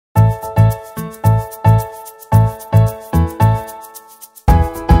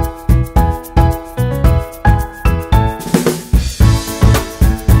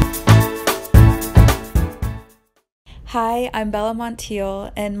Hi, I'm Bella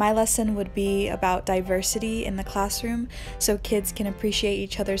Montiel, and my lesson would be about diversity in the classroom so kids can appreciate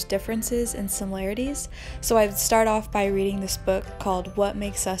each other's differences and similarities. So I'd start off by reading this book called What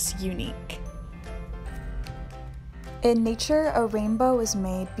Makes Us Unique. In nature, a rainbow is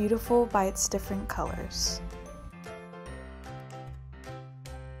made beautiful by its different colors.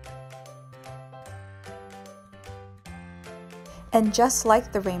 And just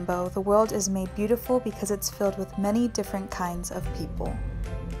like the rainbow, the world is made beautiful because it's filled with many different kinds of people.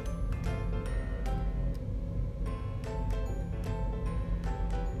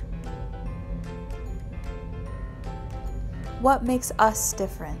 What makes us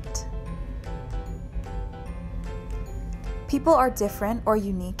different? People are different or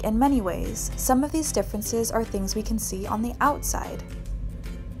unique in many ways. Some of these differences are things we can see on the outside.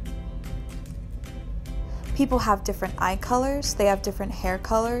 People have different eye colors, they have different hair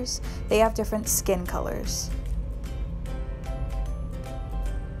colors, they have different skin colors.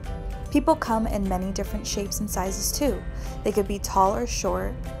 People come in many different shapes and sizes too. They could be tall or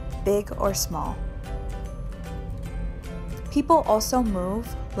short, big or small. People also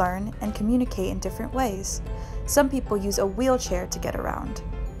move, learn, and communicate in different ways. Some people use a wheelchair to get around.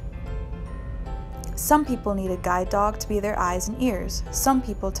 Some people need a guide dog to be their eyes and ears. Some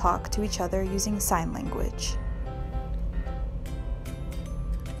people talk to each other using sign language.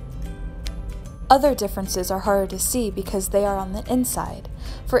 Other differences are harder to see because they are on the inside.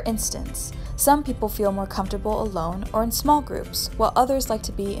 For instance, some people feel more comfortable alone or in small groups, while others like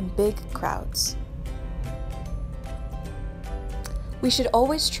to be in big crowds. We should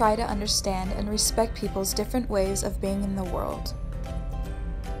always try to understand and respect people's different ways of being in the world.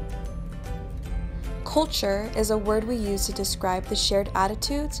 Culture is a word we use to describe the shared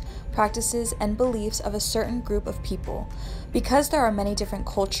attitudes, practices, and beliefs of a certain group of people. Because there are many different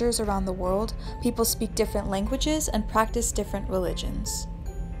cultures around the world, people speak different languages and practice different religions.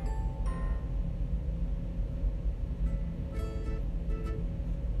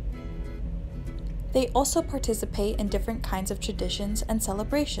 They also participate in different kinds of traditions and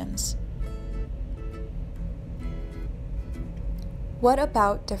celebrations. What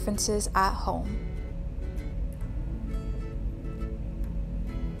about differences at home?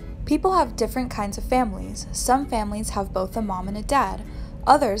 People have different kinds of families. Some families have both a mom and a dad.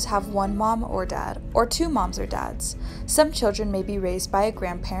 Others have one mom or dad, or two moms or dads. Some children may be raised by a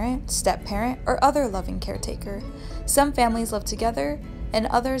grandparent, step-parent, or other loving caretaker. Some families live together, and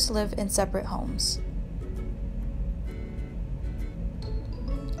others live in separate homes.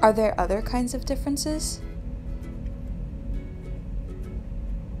 Are there other kinds of differences?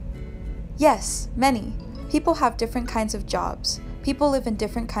 Yes, many. People have different kinds of jobs. People live in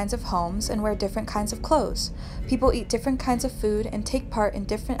different kinds of homes and wear different kinds of clothes. People eat different kinds of food and take part in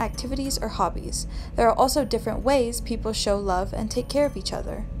different activities or hobbies. There are also different ways people show love and take care of each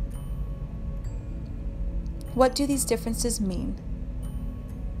other. What do these differences mean?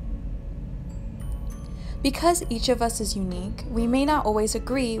 Because each of us is unique, we may not always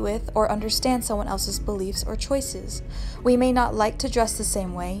agree with or understand someone else's beliefs or choices. We may not like to dress the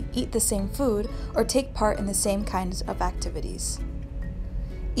same way, eat the same food, or take part in the same kinds of activities.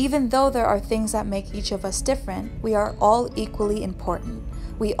 Even though there are things that make each of us different, we are all equally important.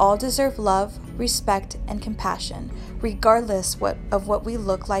 We all deserve love, respect, and compassion, regardless of what we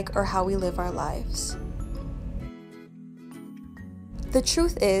look like or how we live our lives. The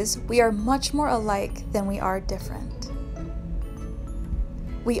truth is, we are much more alike than we are different.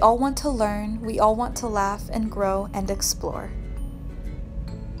 We all want to learn, we all want to laugh and grow and explore.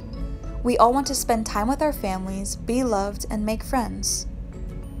 We all want to spend time with our families, be loved, and make friends.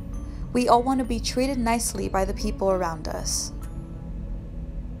 We all want to be treated nicely by the people around us.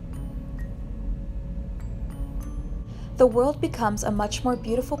 The world becomes a much more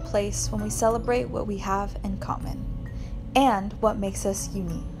beautiful place when we celebrate what we have in common and what makes us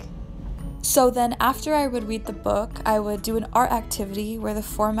unique. So then after I would read the book, I would do an art activity where the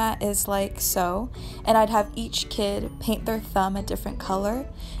format is like so, and I'd have each kid paint their thumb a different color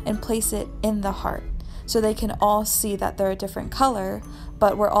and place it in the heart, so they can all see that they're a different color,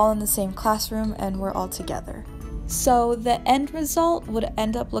 but we're all in the same classroom and we're all together. So the end result would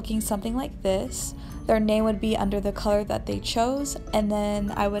end up looking something like this. Their name would be under the color that they chose, and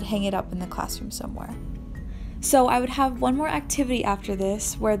then I would hang it up in the classroom somewhere. So I would have one more activity after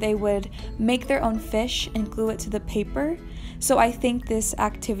this where they would make their own fish and glue it to the paper. So I think this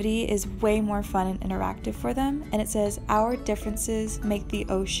activity is way more fun and interactive for them, and it says, "Our differences make the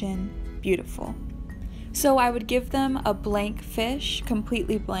ocean beautiful." So I would give them a blank fish,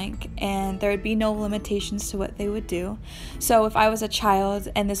 completely blank, and there would be no limitations to what they would do. So if I was a child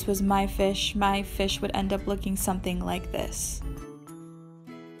and this was my fish would end up looking something like this.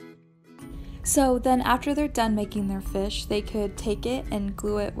 So then after they're done making their fish, they could take it and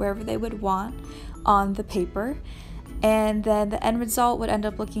glue it wherever they would want on the paper. And then the end result would end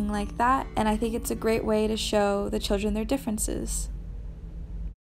up looking like that, and I think it's a great way to show the children their differences.